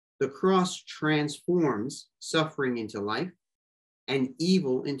The cross transforms suffering into life and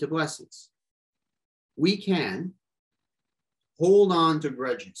evil into blessings. We can hold on to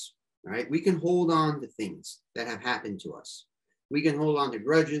grudges, right? We can hold on to things that have happened to us. We can hold on to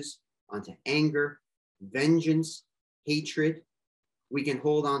grudges, onto anger, vengeance, hatred. We can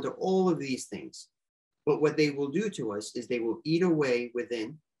hold on to all of these things. But what they will do to us is they will eat away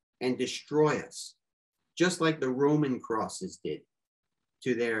within and destroy us, just like the Roman crosses did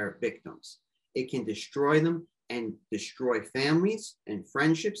to their victims. It can destroy them and destroy families and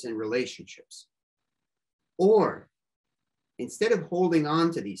friendships and relationships. Or instead of holding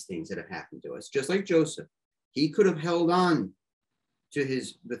on to these things that have happened to us, just like Joseph, he could have held on to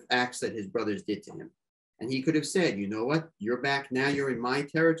the acts that his brothers did to him. And he could have said, you know what, you're back now, you're in my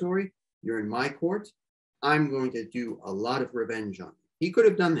territory, you're in my court, I'm going to do a lot of revenge on you. He could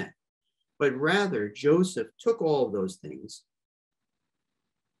have done that. But rather, Joseph took all of those things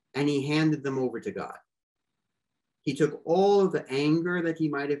and he handed them over to God. He took all of the anger that he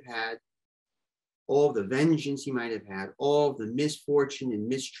might have had, all of the vengeance he might have had, all of the misfortune and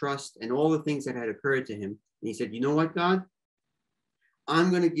mistrust and all the things that had occurred to him. And he said, you know what, God? I'm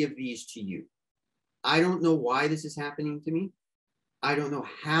going to give these to you. I don't know why this is happening to me. I don't know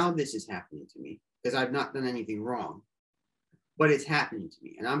how this is happening to me because I've not done anything wrong, but it's happening to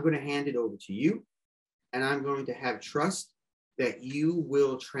me. And I'm going to hand it over to you. And I'm going to have trust that you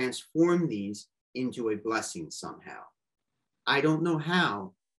will transform these into a blessing somehow. I don't know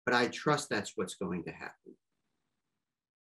how, but I trust that's what's going to happen.